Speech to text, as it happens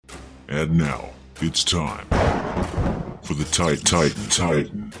And now, it's time for the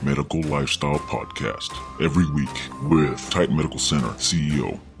Titan Medical Lifestyle Podcast. Every week with Titan Medical Center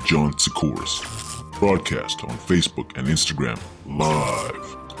CEO John Sikoris. Broadcast on Facebook and Instagram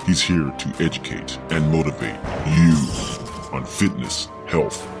live. He's here to educate and motivate you on fitness,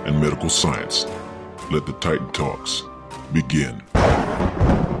 health, and medical science. Let the Titan Talks begin.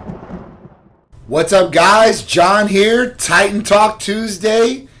 What's up, guys? John here. Titan Talk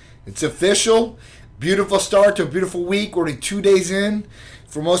Tuesday. It's official. Beautiful start to a beautiful week. We're already 2 days in.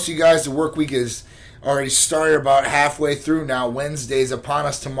 For most of you guys, the work week is already started about halfway through now. Wednesday's upon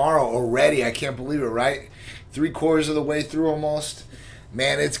us tomorrow already. I can't believe it, right? 3/4 of the way through almost.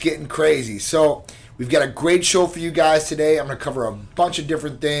 Man, it's getting crazy. So we've got a great show for you guys today. I'm going to cover a bunch of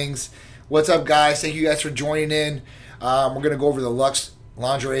different things. What's up, guys? Thank you guys for joining in. We're going to go over the Luxe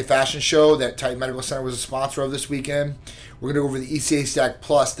Lingerie Fashion Show that Titan Medical Center was a sponsor of this weekend. We're going to go over the ECA Stack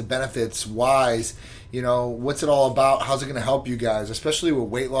Plus, the benefits, whys, what's it all about, how's it going to help you guys, especially with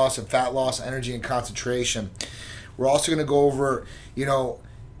weight loss and fat loss, energy and concentration. We're also going to go over,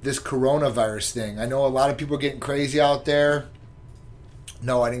 this coronavirus thing. I know a lot of people are getting crazy out there.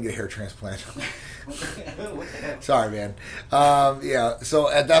 No, I didn't get a hair transplant. Sorry, man. So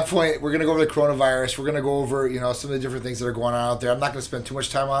at that point, we're going to go over the coronavirus. We're going to go over, some of the different things that are going on out there. I'm not going to spend too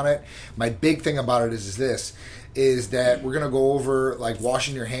much time on it. My big thing about it is that we're going to go over, like,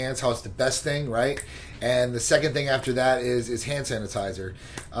 washing your hands, how it's the best thing, right? And the second thing after that is hand sanitizer.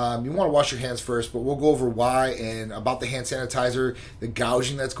 You want to wash your hands first, but we'll go over why and about the hand sanitizer, the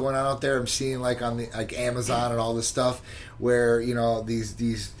gouging that's going on out there. I'm seeing on the Amazon and all this stuff where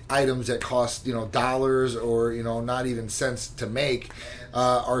these items that cost dollars or not even cents to make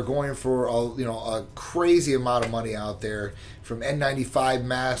are going for a crazy amount of money out there, from N95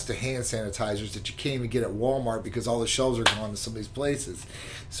 masks to hand sanitizers that you can't even get at Walmart because all the shelves are gone to some of these places.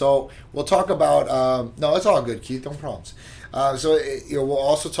 So we'll talk about no, it's all good, Keith, no problems. We'll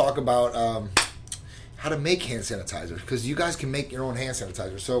also talk about how to make hand sanitizer, because you guys can make your own hand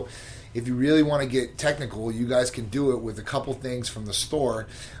sanitizer. So if you really want to get technical, you guys can do it with a couple things from the store.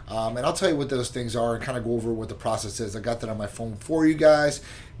 And I'll tell you what those things are and kind of go over what the process is. I got that on my phone for you guys.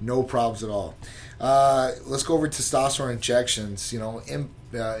 No problems at all. Let's go over testosterone injections.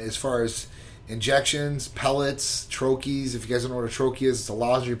 As far as injections, pellets, troches. If you guys don't know what a troche is, it's a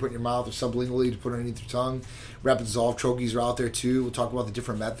lozenge you put in your mouth or sublingually to put underneath your tongue. Rapid dissolve troches are out there too. We'll talk about the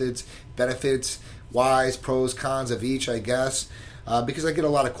different methods, benefits, whys, pros, cons of each, I guess. Because I get a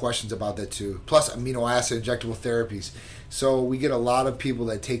lot of questions about that too. Plus amino acid injectable therapies. So we get a lot of people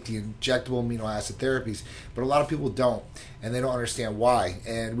that take the injectable amino acid therapies, but a lot of people don't, and they don't understand why.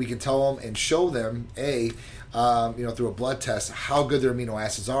 And we can tell them and show them, through a blood test, how good their amino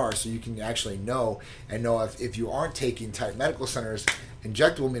acids are, so you can actually know if you aren't taking Titan Medical Center's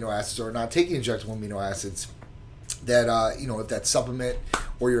injectable amino acids or not taking injectable amino acids, that if that supplement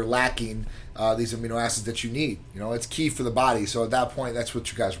or you're lacking these amino acids that you need. It's key for the body. So at that point, that's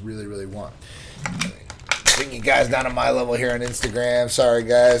what you guys really, really want. Bring you guys down to my level here on Instagram. Sorry,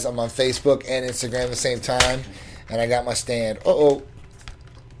 guys. I'm on Facebook and Instagram at the same time. And I got my stand. Uh-oh.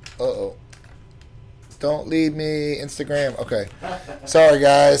 Don't leave me, Instagram. Okay. Sorry,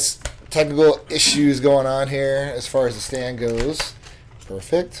 guys. Technical issues going on here as far as the stand goes.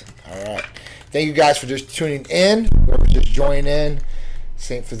 Perfect. All right. Thank you guys for just tuning in. Whoever's just joining in.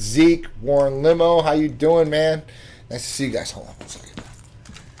 Saint Physique, Warren Limo. How you doing, man? Nice to see you guys. Hold on one second.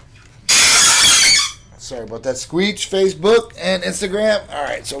 Sorry about that squeech. Facebook and Instagram. All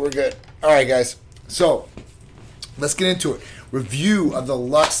right, so we're good. All right, guys. So let's get into it. Review of the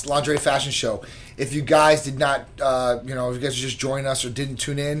Luxe Lingerie Fashion Show. If you guys did not, if you guys just joined us or didn't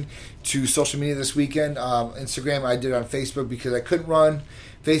tune in to social media this weekend, Instagram, I did it on Facebook because I couldn't run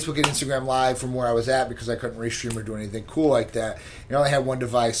Facebook and Instagram live from where I was at because I couldn't restream or do anything cool like that. I only had one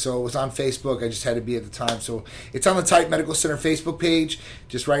device, so it was on Facebook. I just had to be at the time. So it's on the Titan Medical Center Facebook page.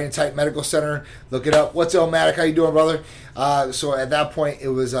 Just write in Titan Medical Center. Look it up. What's up, Matic? How you doing, brother? So at that point, it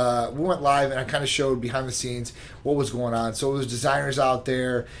was we went live, and I kind of showed behind the scenes what was going on. So it was designers out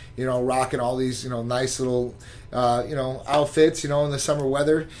there, rocking all these, nice little, outfits, in the summer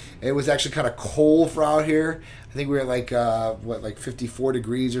weather. It was actually kind of cold for out here. I think we were at 54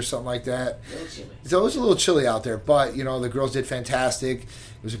 degrees or something like that. So it was a little chilly out there, but, the girls did fantastic.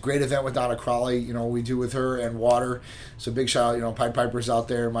 It was a great event with Donna Crawley, we do with her and Water. So big shout out, Pied Piper's out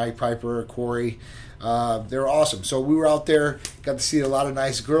there, Mike Piper, Corey. They were awesome. So we were out there, got to see a lot of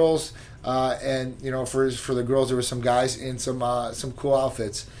nice girls. And, for the girls, there were some guys in some cool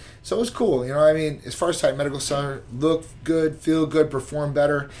outfits. So it was cool, as far as Titan Medical Center, look good, feel good, perform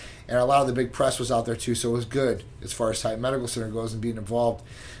better. And a lot of the big press was out there too, so it was good as far as Titan Medical Center goes and being involved.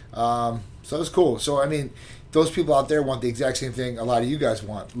 So it was cool. So, I mean, those people out there want the exact same thing a lot of you guys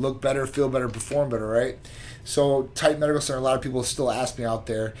want. Look better, feel better, perform better, right? So Titan Medical Center, a lot of people still ask me out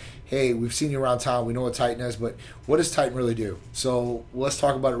there, hey, we've seen you around town, we know what Titan is, but what does Titan really do? So let's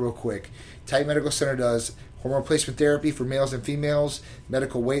talk about it real quick. Titan Medical Center does hormone replacement therapy for males and females,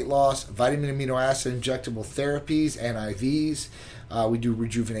 medical weight loss, vitamin amino acid injectable therapies and IVs. We do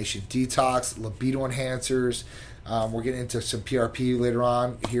rejuvenation detox, libido enhancers. We're getting into some PRP later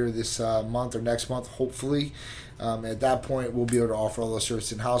on here this month or next month, hopefully. At that point, we'll be able to offer all those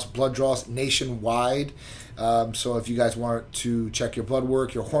services in-house. Blood draws nationwide. So if you guys want to check your blood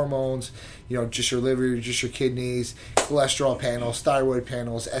work, your hormones, just your liver, just your kidneys, cholesterol panels, thyroid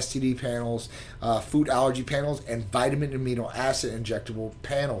panels, STD panels, food allergy panels, and vitamin amino acid injectable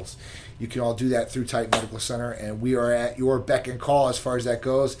panels. You can all do that through Titan Medical Center, and we are at your beck and call as far as that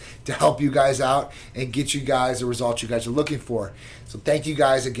goes to help you guys out and get you guys the results you guys are looking for. So thank you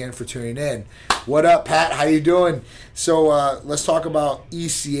guys again for tuning in. What up, Pat? How you doing? So let's talk about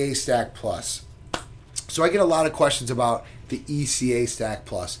ECA Stack Plus. So I get a lot of questions about the ECA Stack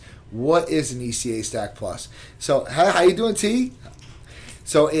Plus. What is an ECA Stack Plus? So how you doing, T?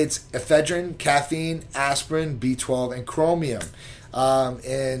 So it's ephedrine, caffeine, aspirin, B12, and chromium.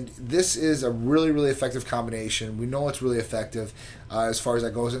 And this is a really, really effective combination. We know it's really effective as far as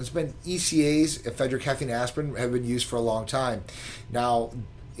that goes. And it's been ECAs, ephedrine, caffeine, aspirin, have been used for a long time. Now,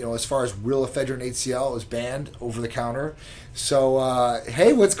 as far as real ephedrine HCl is banned over the counter. So,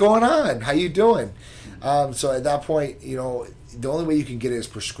 hey, what's going on? How you doing? So at that point, the only way you can get it is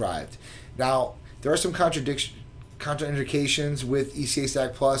prescribed. Now, there are some contraindications with ECA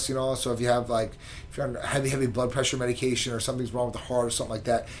Stack Plus, so if you're on heavy blood pressure medication or something's wrong with the heart or something like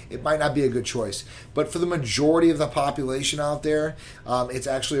that, it might not be a good choice. But for the majority of the population out there, it's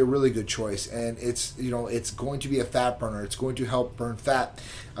actually a really good choice, and it's going to be a fat burner. It's going to help burn fat.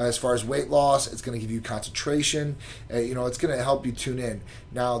 As far as weight loss, it's going to give you concentration. It's going to help you tune in.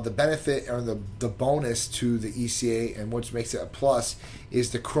 Now, the benefit or the bonus to the ECA and what makes it a plus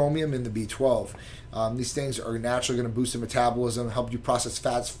is the chromium and the B12. These things are naturally going to boost the metabolism, help you process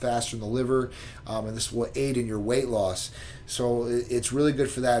fats faster in the liver, and this will aid in your weight loss. So it's really good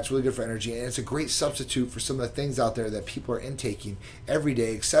for that. It's really good for energy, and it's a great substitute for some of the things out there that people are intaking every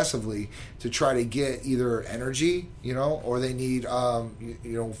day excessively to try to get either energy, or they need,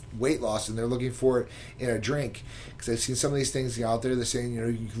 weight loss, and they're looking for it in a drink. Because I've seen some of these things out there. They're saying,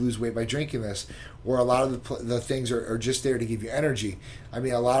 you can lose weight by drinking this, or a lot of the things are just there to give you energy. I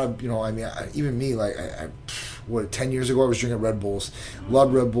mean, a lot of, even me, 10 years ago I was drinking Red Bulls.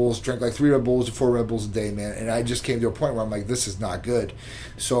 Loved Red Bulls, drank 3 Red Bulls to 4 Red Bulls a day, man. And I just came to a point where I'm like, this is not good.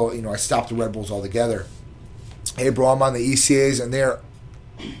 So, I stopped the Red Bulls altogether. Hey, bro, I'm on the ECAs, and they're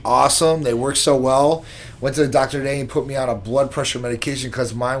awesome. They work so well. Went to the doctor today and put me on a blood pressure medication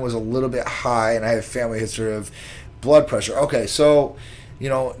because mine was a little bit high, and I have a family history of blood pressure. Okay, so,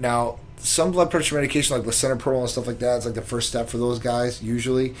 now some blood pressure medication like lisinopril and stuff like that, it's the first step for those guys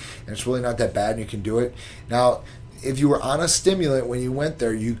usually, and it's really not that bad and you can do it. Now, if you were on a stimulant when you went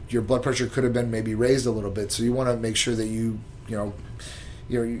there, your blood pressure could have been maybe raised a little bit, so you want to make sure that you know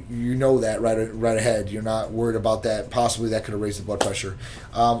that right ahead. You're not worried about that. Possibly that could have raised the blood pressure.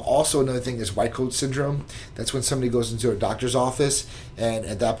 Also, another thing is white coat syndrome. That's when somebody goes into a doctor's office, and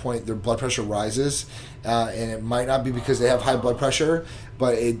at that point their blood pressure rises, and it might not be because they have high blood pressure,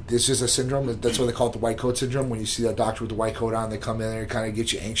 but it's just a syndrome. That's why they call it the white coat syndrome. When you see that doctor with the white coat on, they come in there and kind of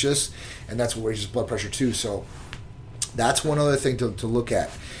get you anxious, and that's what raises blood pressure too. So that's one other thing to look at.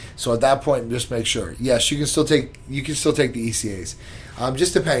 So at that point, just make sure. Yes, you can still take the ECAs.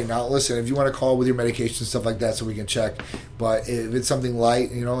 Just depending. Now, listen, if you want to call with your medication and stuff like that so we can check, but if it's something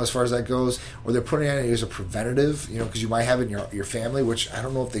light, as far as that goes, or they're putting it as a preventative, because you might have it in your family, which I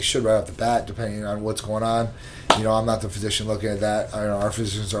don't know if they should right off the bat, depending on what's going on. I'm not the physician looking at that. Our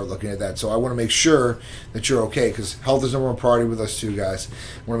physicians are looking at that. So I want to make sure that you're okay, because health is number one priority with us too, guys.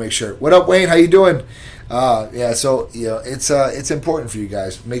 I want to make sure. What up, Wayne? How you doing? So it's important for you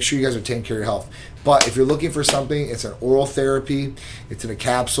guys. Make sure you guys are taking care of your health. But if you're looking for something, it's an oral therapy, it's in a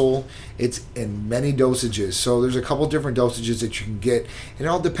capsule, it's in many dosages. So there's a couple different dosages that you can get. It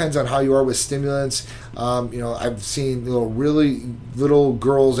all depends on how you are with stimulants. I've seen really little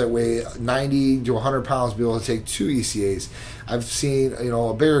girls that weigh 90 to 100 pounds be able to take 2 ECAs. I've seen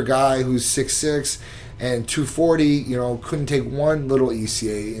a bigger guy who's 6'6", and 240, couldn't take one little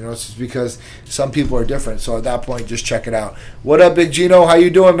ECA. It's just because some people are different. So at that point, just check it out. What up, Big Gino? How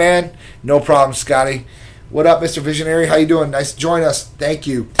you doing, man? No problem, Scotty. What up, Mr. Visionary? How you doing? Nice to join us. Thank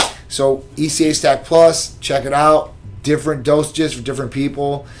you. So ECA Stack Plus, check it out. Different dosages for different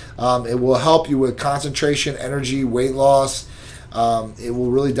people. It will help you with concentration, energy, weight loss. it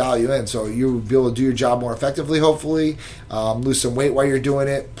will really dial you in. So you'll be able to do your job more effectively, hopefully, lose some weight while you're doing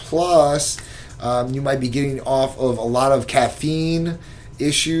it. Plus, you might be getting off of a lot of caffeine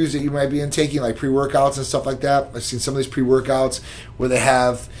issues that you might be taking, like pre-workouts and stuff like that. I've seen some of these pre-workouts where they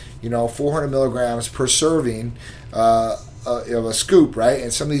have, 400 milligrams per serving of a scoop, right?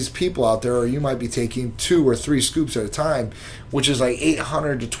 And some of these people out there, you might be taking 2 or 3 scoops at a time, which is like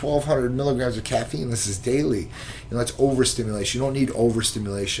 800 to 1,200 milligrams of caffeine. This is daily. That's overstimulation. You don't need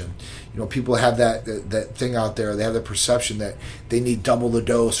overstimulation. People have that thing out there. They have the perception that they need double the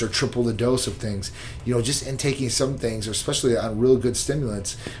dose or triple the dose of things. Just in taking some things, or especially on real good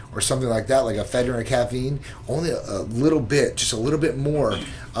stimulants or something like that, like ephedrine or caffeine, only a little bit, just a little bit more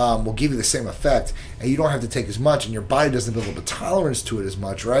will give you the same effect, and you don't have to take as much, and your body doesn't build up a tolerance to it as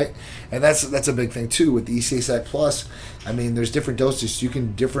much, right? And that's a big thing too with the ECA Stack Plus. There's different doses, so you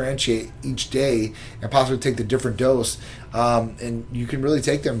can differentiate each day and possibly take the different dose, and you can really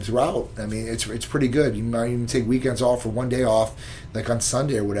take them throughout. It's pretty good. You might even take weekends off or one day off, like on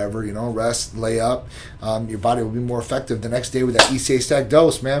Sunday or whatever, rest, lay up. Your body will be more effective the next day with that ECA Stack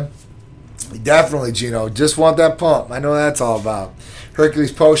dose, man. Definitely, Gino. Just want that pump. I know what that's all about.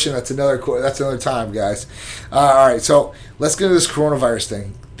 Hercules Potion, that's another time, guys. All right, so let's get into this coronavirus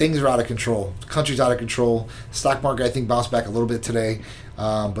thing. Things are out of control. The country's out of control. Stock market, I think, bounced back a little bit today.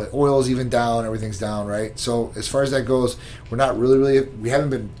 But oil's even down. Everything's down, right? So as far as that goes, we're not we haven't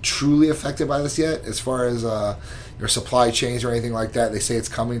been truly affected by this yet as far as your supply chains or anything like that. They say it's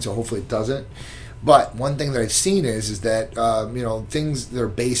coming, so hopefully it doesn't. But one thing that I've seen is that, things that are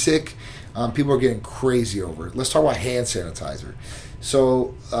basic, people are getting crazy over it. Let's talk about hand sanitizer.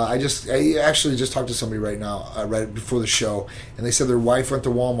 So I actually just talked to somebody right now, right before the show, and they said their wife went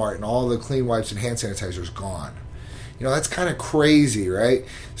to Walmart and all the clean wipes and hand sanitizer is gone. That's kind of crazy, right?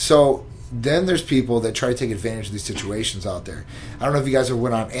 So then there's people that try to take advantage of these situations out there. I don't know if you guys have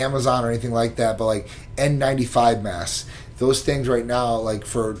went on Amazon or anything like that, but like N95 masks, those things right now, like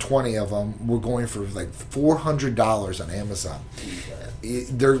for 20 of them, we're going for like $400 on Amazon.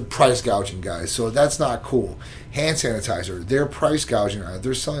 They're price gouging, guys, so that's not cool. Hand sanitizer, they're price gouging.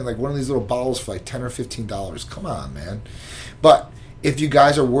 They're selling like one of these little bottles for like $10 or $15. Come on, man. But if you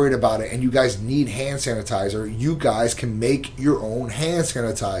guys are worried about it and you guys need hand sanitizer, you guys can make your own hand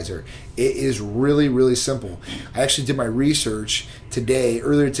sanitizer. It is really, really simple. I actually did my research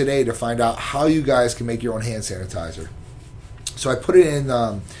earlier today, to find out how you guys can make your own hand sanitizer. So I put it in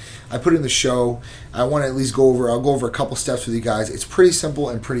the show. I want to at least I'll go over a couple steps with you guys. It's pretty simple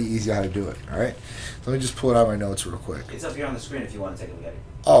and pretty easy how to do it, all right? Let me just pull it out of my notes real quick. It's up here on the screen if you want to take a look at it.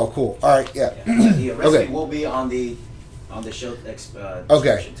 Oh, cool. All right, yeah. The recipe will be on the show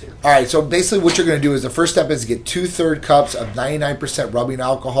description too. All right, so basically what you're going to do is the first step is to get 2/3 cups of 99% rubbing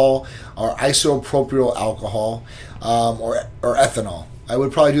alcohol or isopropyl alcohol or ethanol. I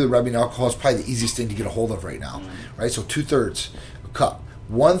would probably do the rubbing alcohol. It's probably the easiest thing to get a hold of right now, right? So 2/3 a cup.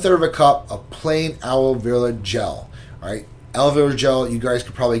 1/3 of a cup of plain aloe vera gel, right? Aloe vera gel, you guys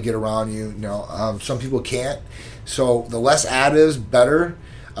could probably get around some people can't. So the less additives, better.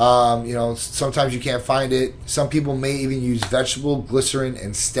 Sometimes you can't find it. Some people may even use vegetable glycerin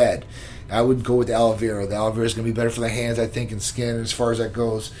instead. I would go with the aloe vera. The aloe vera is going to be better for the hands, I think, and skin as far as that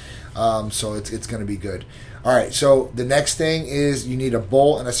goes. So it's going to be good. All right, so the next thing is you need a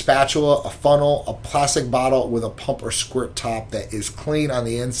bowl and a spatula, a funnel, a plastic bottle with a pump or squirt top that is clean on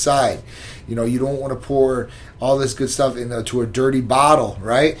the inside. You don't want to pour all this good stuff into a dirty bottle,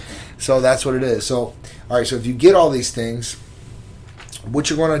 right? So that's what it is. So, all right, so if you get all these things,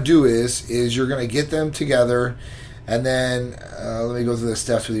 what you're going to do is you're going to get them together, and then let me go through the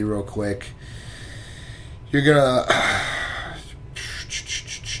steps with you real quick. You're going to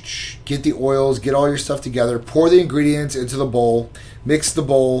get the oils, get all your stuff together, pour the ingredients into the bowl, mix the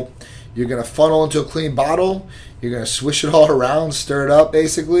bowl. You're going to funnel into a clean bottle. You're going to swish it all around, stir it up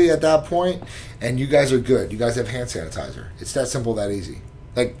basically at that point, and you guys are good. You guys have hand sanitizer. It's that simple, that easy.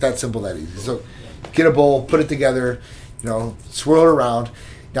 Like that simple, that easy. So get a bowl, put it together, swirl it around.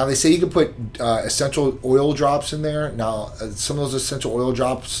 Now they say you can put essential oil drops in there. Now some of those essential oil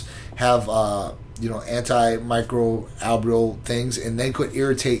drops have antimicrobial things, and they could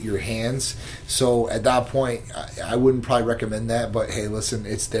irritate your hands. So at that point, I wouldn't probably recommend that. But hey, listen,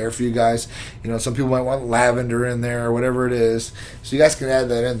 it's there for you guys. Some people might want lavender in there or whatever it is. So you guys can add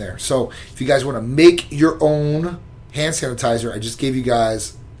that in there. So if you guys want to make your own hand sanitizer, I just gave you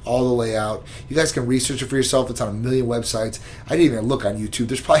guys all the layout. You guys can research it for yourself. It's on a million websites. I didn't even look on YouTube.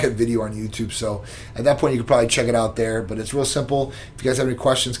 There's probably a video on YouTube, so at that point you could probably check it out there. But it's real simple. If you guys have any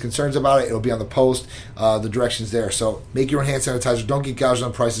questions, concerns about it, it'll be on the post. The directions there. So make your own hand sanitizer. Don't get gouged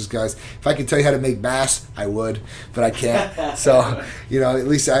on prices, guys. If I could tell you how to make masks, I would, but I can't. So, at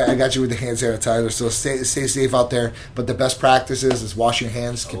least I got you with the hand sanitizer. So stay safe out there. But the best practices is wash your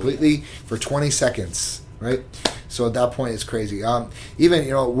hands completely for 20 seconds, right? So at that point, it's crazy. Even,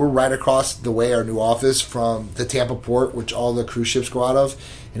 we're right across the way, our new office, from the Tampa port, which all the cruise ships go out of.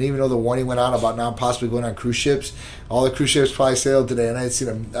 And even though the warning went out about not possibly going on cruise ships, all the cruise ships probably sailed today. And I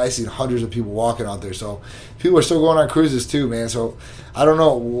seen hundreds of people walking out there. So people are still going on cruises too, man. So I don't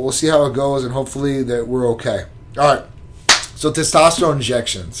know. We'll see how it goes, and hopefully that we're okay. All right. So testosterone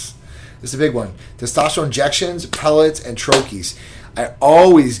injections. This is a big one. Testosterone injections, pellets, and troches. I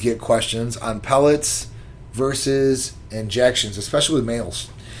always get questions on pellets versus injections, especially with males.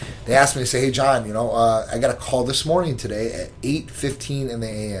 They ask me, they say, hey, John, I got a call this morning today at 8:15 in the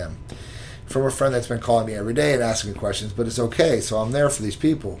a.m. from a friend that's been calling me every day and asking me questions, but it's okay, so I'm there for these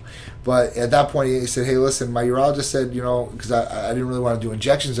people. But at that point, he said, hey, listen, my urologist said, because I didn't really want to do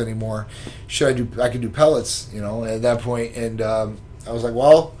injections anymore, I could do pellets, at that point. And I was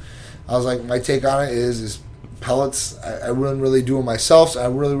like, my take on it is pellets, I wouldn't really do them myself, so I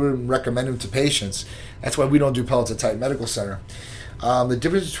really wouldn't recommend them to patients. That's why we don't do pellets at Titan Medical Center. The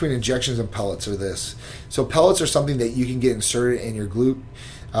difference between injections and pellets are this. So pellets are something that you can get inserted in your glute.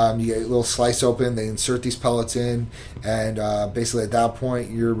 You get a little slice open, they insert these pellets in, and basically at that point,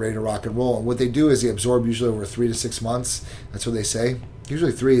 you're ready to rock and roll. And what they do is they absorb usually over 3 to 6 months. That's what they say.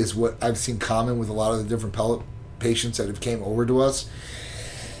 Usually 3 is what I've seen common with a lot of the different pellet patients that have came over to us.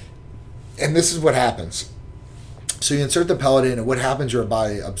 And this is what happens. So you insert the pellet in, and what happens, your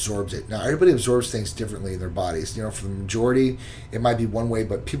body absorbs it. Now, everybody absorbs things differently in their bodies. For the majority, it might be one way,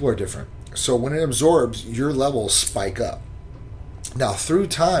 but people are different. So when it absorbs, your levels spike up. Now, through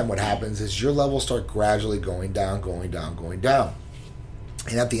time, what happens is your levels start gradually going down, going down, going down.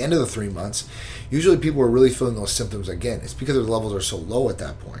 And at the end of the 3 months, usually people are really feeling those symptoms again. It's because their levels are so low at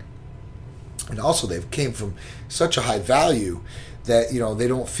that point. And also, they've came from such a high value that, they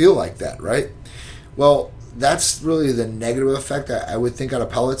don't feel like that, right? Well, that's really the negative effect I would think out of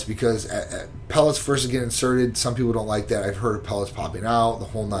pellets, because pellets first get inserted. Some people don't like that. I've heard of pellets popping out, the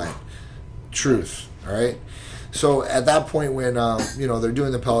whole nine. Truth, all right? So at that point when, they're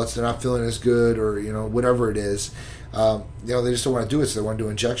doing the pellets, they're not feeling as good, or, whatever it is, they just don't want to do it, so they want to do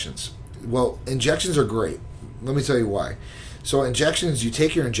injections. Well, injections are great. Let me tell you why. So injections, you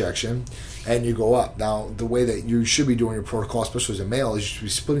take your injection and you go up. Now, the way that you should be doing your protocol, especially as a male, is you should be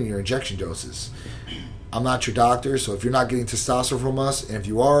splitting your injection doses. I'm not your doctor, so if you're not getting testosterone from us, and if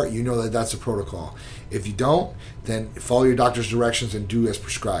you are, you know that that's a protocol. If you don't, then follow your doctor's directions and do as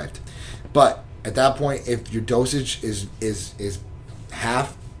prescribed. But at that point, if your dosage is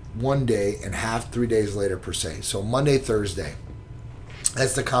half one day and half 3 days later per se, so Monday, Thursday,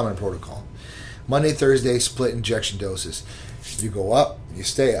 that's the common protocol. Monday, Thursday, split injection doses. You go up, you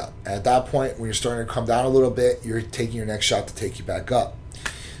stay up. At that point, when you're starting to come down a little bit, you're taking your next shot to take you back up.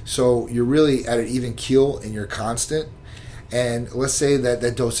 So you're really at an even keel and you're constant. And let's say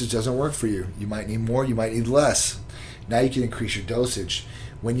that dosage doesn't work for you. You might need more, you might need less. Now you can increase your dosage.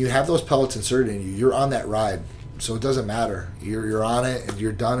 When you have those pellets inserted in you, you're on that ride. So it doesn't matter. You're on it and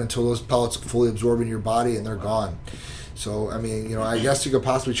you're done until those pellets fully absorb in your body and they're gone. So, I guess you could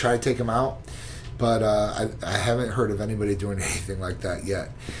possibly try to take them out. But I haven't heard of anybody doing anything like that yet.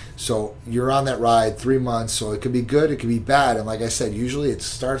 So you're on that ride 3 months. So it could be good, it could be bad. And like I said, usually it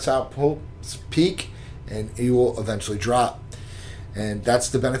starts out peak and it will eventually drop. And that's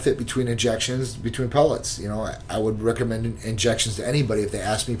the benefit between pellets. I would recommend injections to anybody if they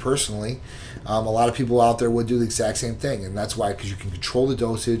ask me personally. A lot of people out there would do the exact same thing. And that's why, because you can control the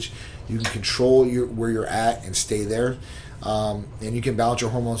dosage, you can control where you're at and stay there. And you can balance your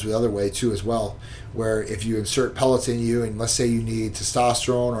hormones the other way too as well, where if you insert pellets in you, and let's say you need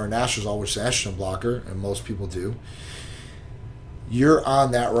testosterone or anastrozole, which is an estrogen blocker, and most people do, you're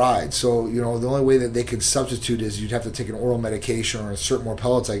on that ride. So, the only way that they can substitute is you'd have to take an oral medication or insert more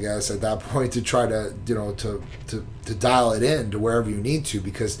pellets, I guess, at that point to try to, to dial it in to wherever you need to,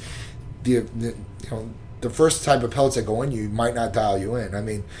 because the first type of pellets that go in you might not dial you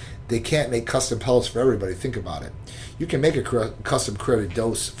in. they can't make custom pellets for everybody. Think about it. You can make a custom created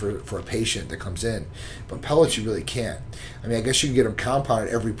dose for a patient that comes in, but pellets you really can't. I mean, I guess you can get them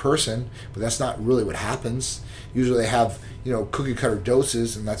compounded every person, but that's not really what happens. Usually they have, cookie cutter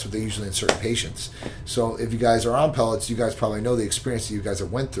doses, and that's what they usually insert in patients. So if you guys are on pellets, you guys probably know the experience that you guys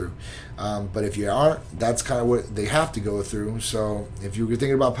have went through. But if you aren't, that's kind of what they have to go through. So if you were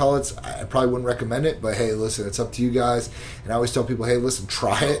thinking about pellets, I probably wouldn't recommend it. But hey, listen, it's up to you guys. And I always tell people, hey, listen,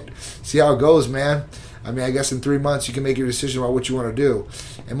 try it. See how it goes, man. I mean, I guess in 3 months you can make your decision about what you want to do.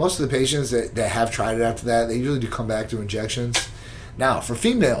 And most of the patients that have tried it after that, they usually do come back to injections. Now, for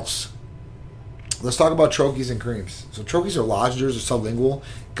females, let's talk about troches and creams. So troches are lozenges or sublingual.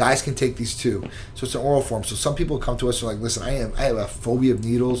 Guys can take these too. So it's an oral form. So some people come to us and are like, listen, I have a phobia of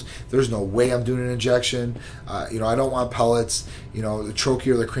needles. There's no way I'm doing an injection. I don't want pellets. The troche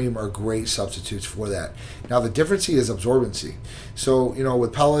or the cream are great substitutes for that. Now the difference is absorbency. So,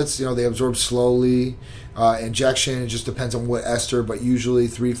 with pellets, they absorb slowly. Injection, it just depends on what ester, but usually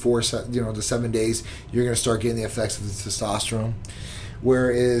 3, 4, to 7 days, you're going to start getting the effects of the testosterone.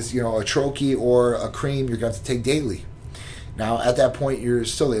 Whereas, a troche or a cream, you're going to have to take daily. Now, at that point, the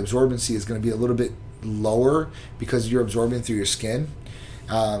absorbency is going to be a little bit lower because you're absorbing through your skin.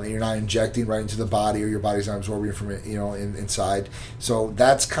 And you're not injecting right into the body, or your body's not absorbing from it, inside. So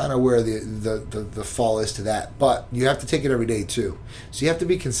that's kind of where the fall is to that. But you have to take it every day too. So you have to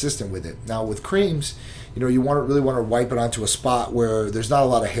be consistent with it. Now with creams, you really want to wipe it onto a spot where there's not a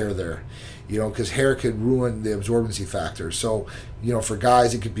lot of hair there. Because hair could ruin the absorbency factor. So, for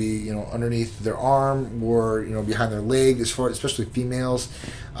guys, it could be, underneath their arm or, behind their leg, especially females.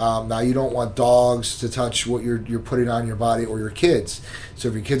 Now, you don't want dogs to touch what you're putting on your body, or your kids. So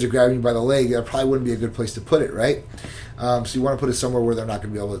if your kids are grabbing you by the leg, that probably wouldn't be a good place to put it, right? So you want to put it somewhere where they're not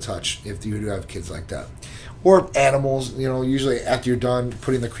going to be able to touch if you do have kids like that. Or animals, usually after you're done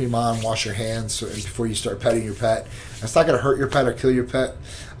putting the cream on, wash your hands before you start petting your pet. It's not going to hurt your pet or kill your pet,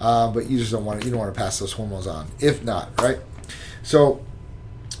 but you just don't want to pass those hormones on. If not, right? So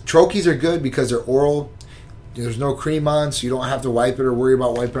troches are good because they're oral. There's no cream on, so you don't have to wipe it or worry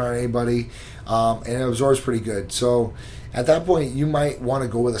about wiping it on anybody, and it absorbs pretty good. So at that point, you might want to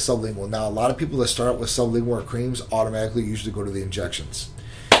go with a sublingual. Now, a lot of people that start with sublingual or creams automatically usually go to the injections.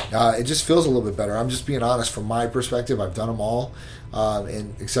 It just feels a little bit better. I'm just being honest from my perspective. I've done them all,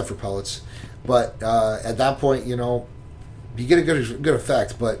 and except for pellets. But at that point, you get a good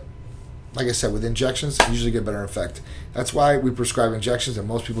effect. But like I said, with injections, you usually get a better effect. That's why we prescribe injections, and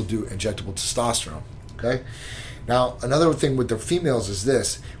most people do injectable testosterone. Okay. Now, another thing with the females is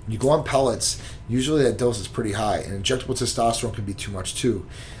this. When you go on pellets, usually that dose is pretty high, and injectable testosterone can be too much too.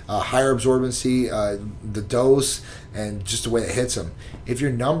 Higher absorbency, the dose, and just the way it hits them. If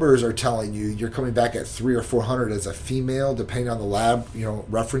your numbers are telling you you're coming back at 300 or 400 as a female, depending on the lab,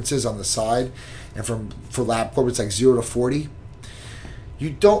 references on the side, and for LabCorp it's like 0 to 40, you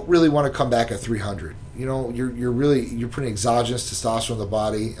don't really want to come back at 300. You're putting exogenous testosterone in the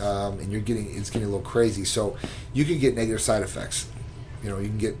body, and it's getting a little crazy. So you can get negative side effects. You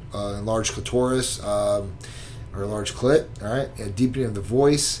can get enlarged clitoris or a large clit. All right, a deepening of the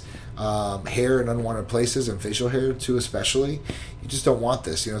voice, hair in unwanted places, and facial hair too, especially. You just don't want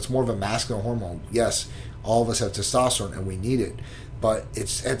this. It's more of a masculine hormone. Yes, all of us have testosterone, and we need it, but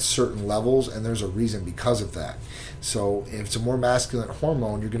it's at certain levels, and there's a reason because of that. So if it's a more masculine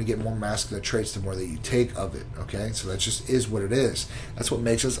hormone, you're going to get more masculine traits the more that you take of it, okay? So that just is what it is. That's what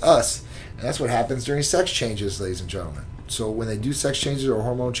makes us us. And that's what happens during sex changes, ladies and gentlemen. So when they do sex changes or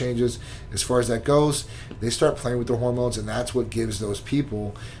hormone changes, as far as that goes, they start playing with their hormones, and that's what gives those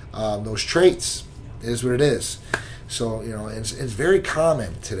people those traits. It is what it is. So, it's very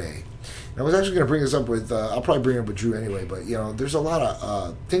common today. And I was actually going to bring this up with, I'll probably bring it up with Drew anyway, but, there's a lot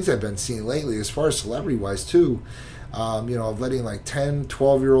of things I've been seeing lately as far as celebrity-wise, too, of letting like 10,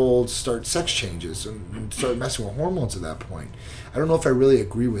 12-year-olds start sex changes and start messing with hormones at that point. I don't know if I really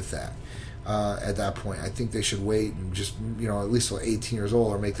agree with that at that point. I think they should wait and just, at least till 18 years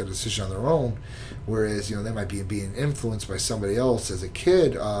old or make that decision on their own, whereas, they might be being influenced by somebody else as a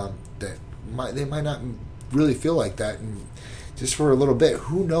kid that they might not really feel like that, and just for a little bit,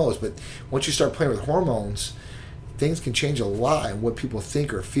 who knows? But once you start playing with hormones, things can change a lot in what people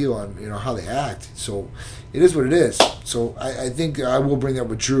think or feel and how they act. So it is what it is. So I think I will bring that up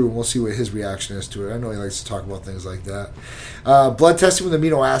with Drew, and we'll see what his reaction is to it. I know he likes to talk about things like that. Blood testing with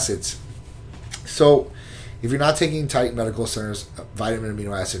amino acids. So if you're not taking Titan Medical Center's vitamin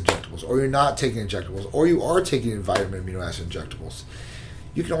amino acid injectables, or you're not taking injectables, or you are taking vitamin amino acid injectables,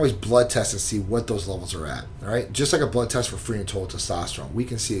 you can always blood test and see what those levels are at. All right, just like a blood test for free and total testosterone, we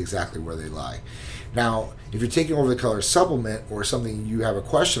can see exactly where they lie. Now, if you're taking over-the-color supplement or something you have a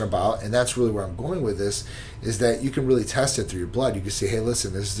question about, and that's really where I'm going with this, is that you can really test it through your blood. You can say, hey,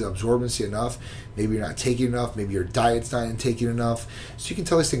 listen, this is absorbency enough. Maybe you're not taking enough. Maybe your diet's not taking enough. So you can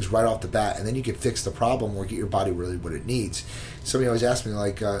tell these things right off the bat, and then you can fix the problem or get your body really what it needs. Somebody always asks me,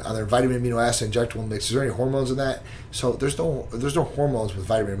 like, on their vitamin amino acid injectable mix, is there any hormones in that? So there's no hormones with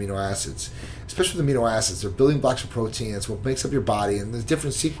vitamin amino acids, especially with amino acids. They're building blocks of protein. It's what makes up your body, and the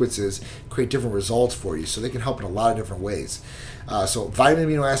different sequences create different results for you. So they can help in a lot of different ways. So vitamin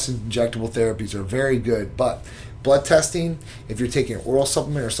amino acid injectable therapies are very good, but blood testing, if you're taking an oral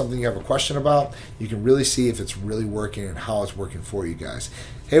supplement or something you have a question about, you can really see if it's really working and how it's working for you guys.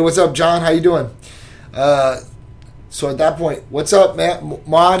 Hey, what's up, John? How you doing? So at that point, what's up, Matt?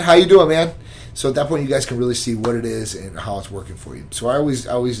 Mod, how you doing, man? So at that point, you guys can really see what it is and how it's working for you. So I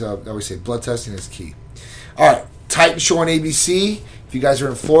always say blood testing is key. All right, Titan Show on ABC. If you guys are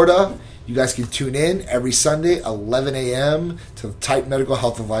in Florida, you guys can tune in every Sunday, 11 a.m. to the Titan Medical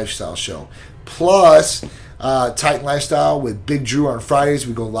Health and Lifestyle Show. Plus, Titan Lifestyle with Big Drew on Fridays.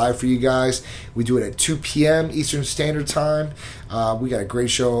 We go live for you guys. We do it at 2 p.m. Eastern Standard Time. We got a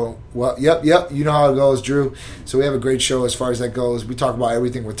great show. Well, yep. You know how it goes, Drew. So we have a great show as far as that goes. We talk about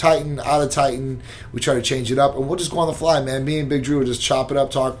everything with Titan, out of Titan. We try to change it up, and we'll just go on the fly, man. Me and Big Drew will just chop it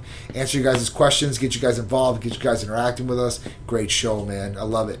up, talk, answer you guys' questions, get you guys involved, get you guys interacting with us. Great show, man. I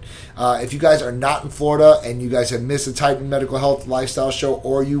love it. If you guys are not in Florida and you guys have missed the Titan Medical Health Lifestyle Show,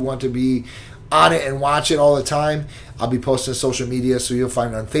 or you want to be on it and watch it all the time, I'll be posting on social media, so you'll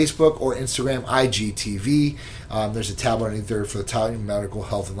find it on Facebook or Instagram, IGTV. There's a tab underneath there for the Titan Medical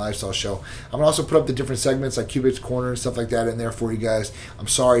Health and Lifestyle Show. I'm going to also put up the different segments like Cubic's Corner and stuff like that in there for you guys. I'm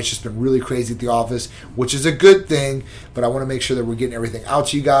sorry, it's just been really crazy at the office, which is a good thing, but I want to make sure that we're getting everything out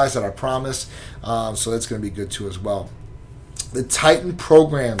to you guys that I promise, so that's going to be good too as well. The Titan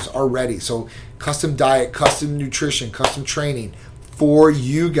programs are ready, so custom diet, custom nutrition, custom training for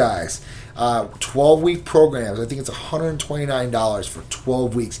you guys. 12-week programs. I think it's $129 for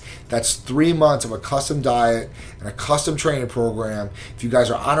 12 weeks. That's 3 months of a custom diet and a custom training program. If you guys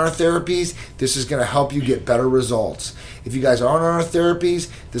are on our therapies, this is going to help you get better results. If you guys aren't on our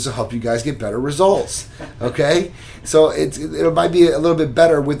therapies, this will help you guys get better results. Okay? So it might be a little bit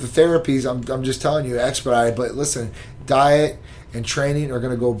better with the therapies. I'm just telling you, expedited. But listen, diet and training are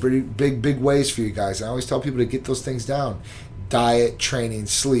going to go pretty big ways for you guys. I always tell people to get those things down. Diet, training,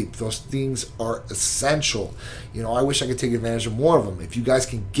 sleep. Those things are essential. You know, I wish I could take advantage of more of them. If you guys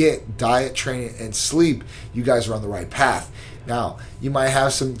can get diet, training, and sleep, you guys are on the right path. Now, you might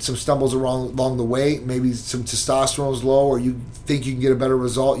have some stumbles along the way. Maybe some testosterone is low, or you think you can get a better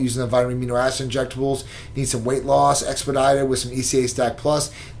result using the vitamin amino acid injectables. Need some weight loss expedited with some ECA Stack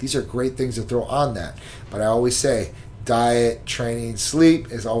Plus. These are great things to throw on that. But I always say, diet, training,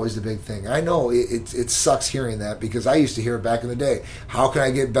 sleep is always the big thing. I know it sucks hearing that, because I used to hear it back in the day. How can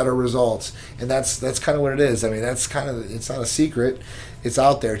I get better results? And that's kind of what it is. I mean, it's not a secret. It's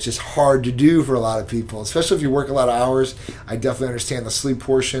out there. It's just hard to do for a lot of people, especially if you work a lot of hours. I definitely understand the sleep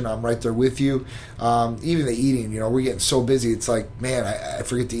portion. I'm right there with you. Even the eating, we're getting so busy. It's like, man, I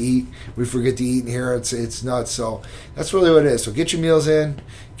forget to eat. We forget to eat in here. It's nuts. So that's really what it is. So get your meals in,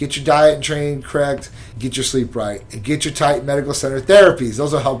 get your diet and training correct, get your sleep right, and get your Titan Medical Center therapies.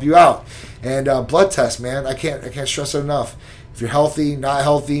 Those will help you out. And blood tests, man. I can't stress it enough. If you're healthy, not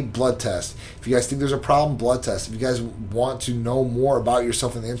healthy, blood test. If you guys think there's a problem, blood test. If you guys want to know more about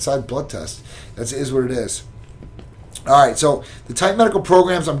yourself on the inside, blood test. That is what it is. All right, so the Titan Medical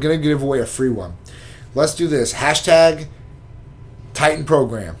programs, I'm going to give away a free one. Let's do this. Hashtag Titan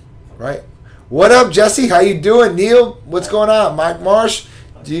Program, right? What up, Jesse? How you doing? Neil, what's going on? Mike Marsh,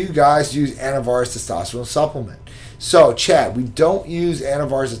 do you guys use Anavar's testosterone supplement? So, Chad, we don't use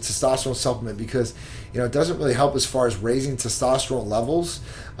Anavar's testosterone supplement because it doesn't really help as far as raising testosterone levels.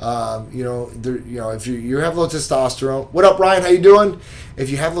 If you have low testosterone, what up, Ryan? How you doing? If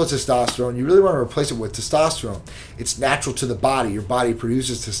you have low testosterone, you really want to replace it with testosterone. It's natural to the body. Your body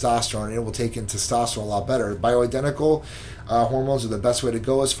produces testosterone, and it will take in testosterone a lot better. Bioidentical hormones are the best way to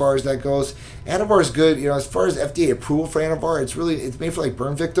go as far as that goes. Anavar is good. As far as FDA approval for Anavar, it's made for like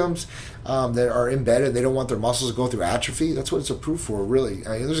burn victims that are embedded. They don't want their muscles to go through atrophy. That's what it's approved for, really.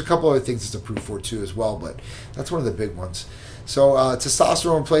 I mean, there's a couple other things it's approved for too as well, but that's one of the big ones. So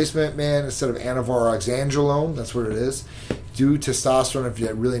testosterone replacement, man, instead of Anavar or oxandrolone, that's what it is. Do testosterone if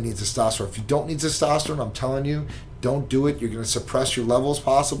you really need testosterone. If you don't need testosterone, I'm telling you, don't do it. You're going to suppress your levels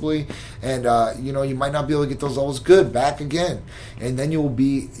possibly, and you might not be able to get those levels good back again, and then you will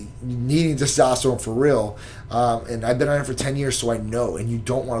be needing testosterone for real. And I've been on it for 10 years, so I know. And you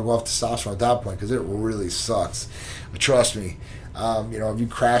don't want to go off testosterone at that point because it really sucks. But trust me, If you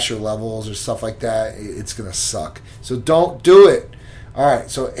crash your levels or stuff like that, it's going to suck. So don't do it. All right.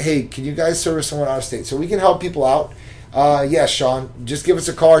 So, hey, can you guys service someone out of state? So we can help people out. Yes, Sean. Just give us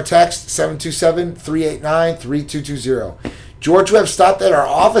a call or text, 727-389-3220. George Webb stopped at our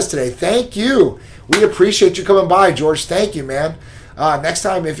office today. Thank you. We appreciate you coming by, George. Thank you, man. Next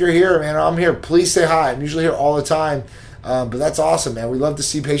time, if you're here, man, I'm here. Please say hi. I'm usually here all the time. But that's awesome, man. We love to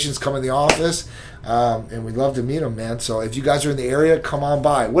see patients come in the office, and we love to meet them, man. So if you guys are in the area, come on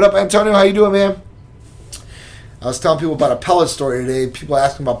by. What up, Antonio? How you doing, man? I was telling people about a pellet story today. People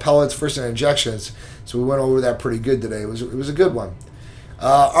asking about pellets first and injections. So we went over that pretty good today. It was a good one.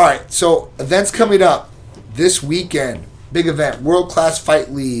 All right, so events coming up this weekend. Big event, World Class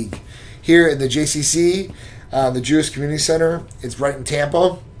Fight League here in the JCC, the Jewish Community Center. It's right in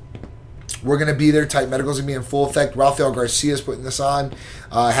Tampa. We're going to be there. Titan Medical's going to be in full effect. Rafael Garcia is putting this on.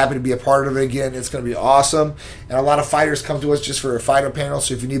 Happy to be a part of it again. It's going to be awesome. And a lot of fighters come to us just for a fighter panel.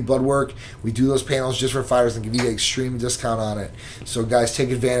 So if you need blood work, we do those panels just for fighters and give you an extreme discount on it. So guys,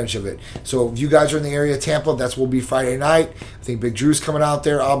 take advantage of it. So if you guys are in the area of Tampa, that's will be Friday night. I think Big Drew's coming out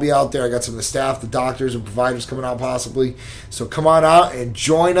there. I'll be out there. I got some of the staff, the doctors, and providers coming out possibly. So come on out and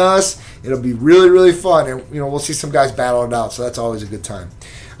join us. It'll be really, really fun. And we'll see some guys battle it out. So that's always a good time.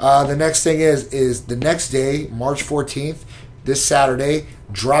 The next thing is the next day, March 14th, this Saturday,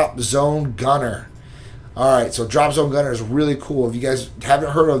 Drop Zone Gunner. All right, so Drop Zone Gunner is really cool. If you guys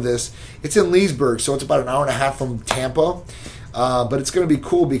haven't heard of this, it's in Leesburg, so it's about an hour and a half from Tampa. But it's going to be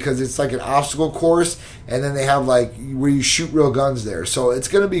cool because it's like an obstacle course, and then they have like where you shoot real guns there. So it's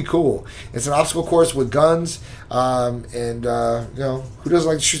going to be cool. It's an obstacle course with guns, and who doesn't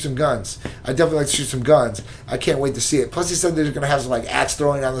like to shoot some guns? I definitely like to shoot some guns. I can't wait to see it. Plus, he said they're going to have some like axe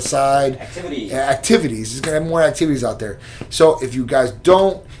throwing on the side. Activities. He's going to have more activities out there. So if you guys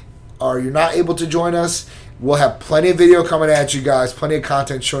don't, or you're not able to join us, we'll have plenty of video coming at you guys, plenty of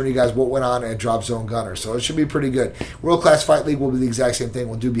content showing you guys what went on at Drop Zone Gunner. So it should be pretty good. World Class Fight League will be the exact same thing.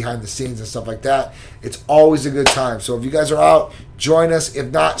 We'll do behind the scenes and stuff like that. It's always a good time. So if you guys are out, join us.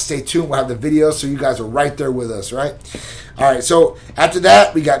 If not, stay tuned. We'll have the videos so you guys are right there with us, right? All right, so after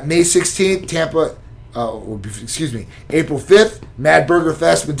that, we got May 16th, Tampa. April 5th, Mad Burger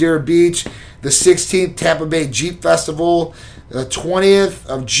Fest, Madeira Beach. The 16th, Tampa Bay Jeep Festival. The 20th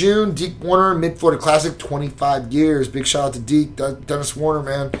of June, Deke Warner, Mid-Florida Classic, 25 years. Big shout out to Deke, Dennis Warner,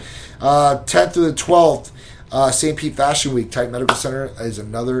 man. 10th through the 12th, St. Pete Fashion Week. Titan Medical Center is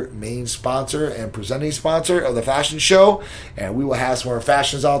another main sponsor and presenting sponsor of the fashion show. And we will have some more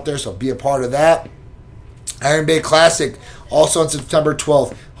fashions out there, so be a part of that. Iron Bay Classic, also on September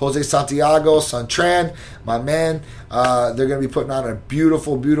 12th. Jose Santiago, Suntran, my man. They're going to be putting on a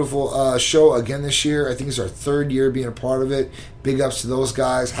beautiful, beautiful show again this year. I think it's our third year being a part of it. Big ups to those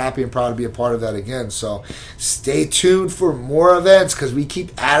guys. Happy and proud to be a part of that again. So stay tuned for more events because we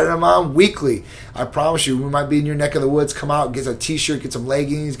keep adding them on weekly. I promise you, we might be in your neck of the woods. Come out, get a t-shirt, get some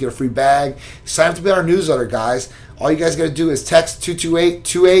leggings, get a free bag. Sign up to be on our newsletter, guys. All you guys got to do is text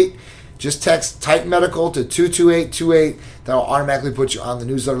 22828. Just text Titan Medical to 22828. That'll automatically put you on the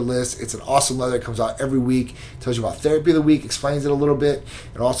newsletter list. It's an awesome letter that comes out every week. It tells you about therapy of the week, explains it a little bit,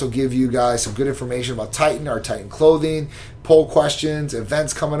 and also give you guys some good information about Titan, our Titan clothing, poll questions,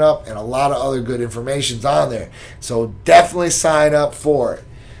 events coming up, and a lot of other good information's on there. So definitely sign up for it.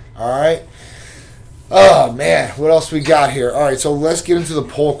 All right? Oh, man. What else we got here? All right, so let's get into the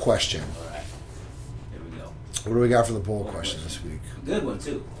poll question. All right. Here we go. What do we got for the poll question this week? Good one,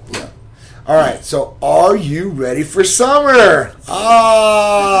 too. Yeah. All right, so are you ready for summer?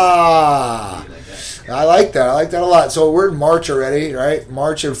 I like that. I like that a lot. So we're in March already, right?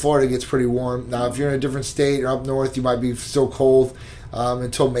 March in Florida gets pretty warm. Now, if you're in a different state or up north, you might be still cold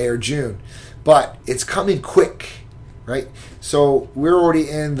until May or June. But it's coming quick, right? So we're already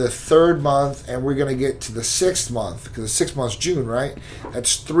in the third month, and we're going to get to the sixth month, because the sixth month's June, right?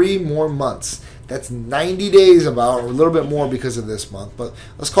 That's 3 more months. That's 90 days about, or a little bit more because of this month, but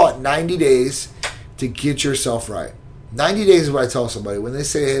let's call it 90 days to get yourself right. 90 days is what I tell somebody. When they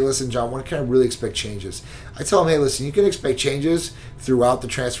say, hey, listen, John, when can I really expect changes? I tell them, hey, listen, you can expect changes throughout the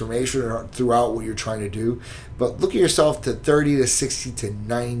transformation or throughout what you're trying to do, but look at yourself to 30 to 60 to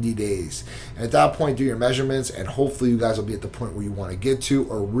 90 days. And at that point, do your measurements, and hopefully you guys will be at the point where you want to get to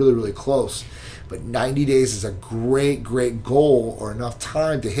or really, really close. But 90 days is a great, great goal, or enough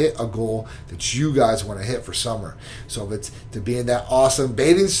time to hit a goal that you guys want to hit for summer. So if it's to be in that awesome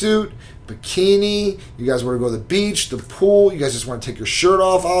bathing suit, bikini, you guys want to go to the beach, the pool, you guys just want to take your shirt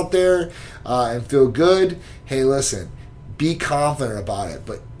off out there and feel good, hey, listen, be confident about it,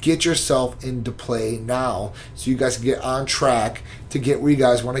 but get yourself into play now so you guys can get on track to get where you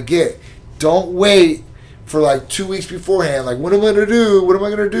guys want to get. Don't wait for like 2 weeks beforehand, like, what am I going to do? What am I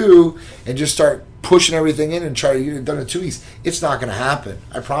going to do? And just start pushing everything in and try to get it done in 2 weeks. It's not going to happen.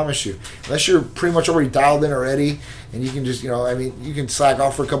 I promise you. Unless you're pretty much already dialed in already, and you can just, you can slack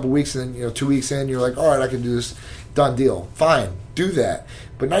off for a couple weeks, and then, 2 weeks in, you're like, all right, I can do this. Done deal. Fine. Do that.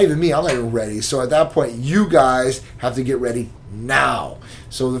 But not even me. I'm not even ready. So at that point, you guys have to get ready now.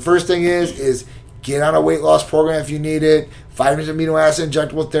 So the first thing is get on a weight loss program if you need it. Vitamins, amino acid,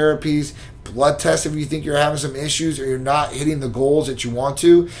 injectable therapies. Blood test if you think you're having some issues or you're not hitting the goals that you want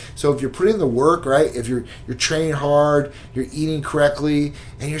to. So if you're putting in the work, right, if you're training hard, you're eating correctly,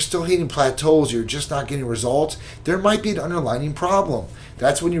 and you're still hitting plateaus, you're just not getting results, there might be an underlying problem.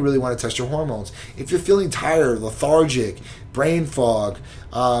 That's when you really want to test your hormones. If you're feeling tired, lethargic, brain fog,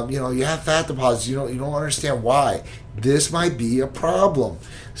 you have fat deposits, you don't understand why, this might be a problem.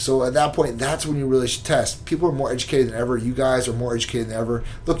 So at that point, that's when you really should test. People are more educated than ever. You guys are more educated than ever.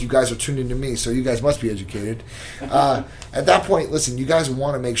 Look, you guys are tuned into me, so you guys must be educated. At that point, listen, you guys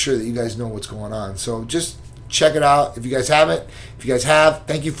want to make sure that you guys know what's going on. So just check it out if you guys haven't. If you guys have,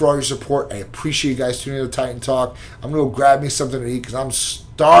 thank you for all your support. I appreciate you guys tuning in to Titan Talk. I'm going to go grab me something to eat because I'm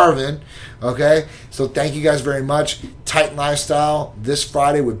starving. Okay? So thank you guys very much. Titan Lifestyle this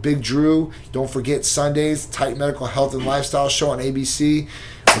Friday with Big Drew. Don't forget Sundays, Titan Medical Health and Lifestyle Show on ABC.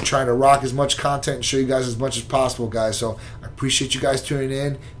 We're trying to rock as much content and show you guys as much as possible, guys. So I appreciate you guys tuning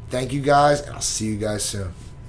in. Thank you guys, and I'll see you guys soon.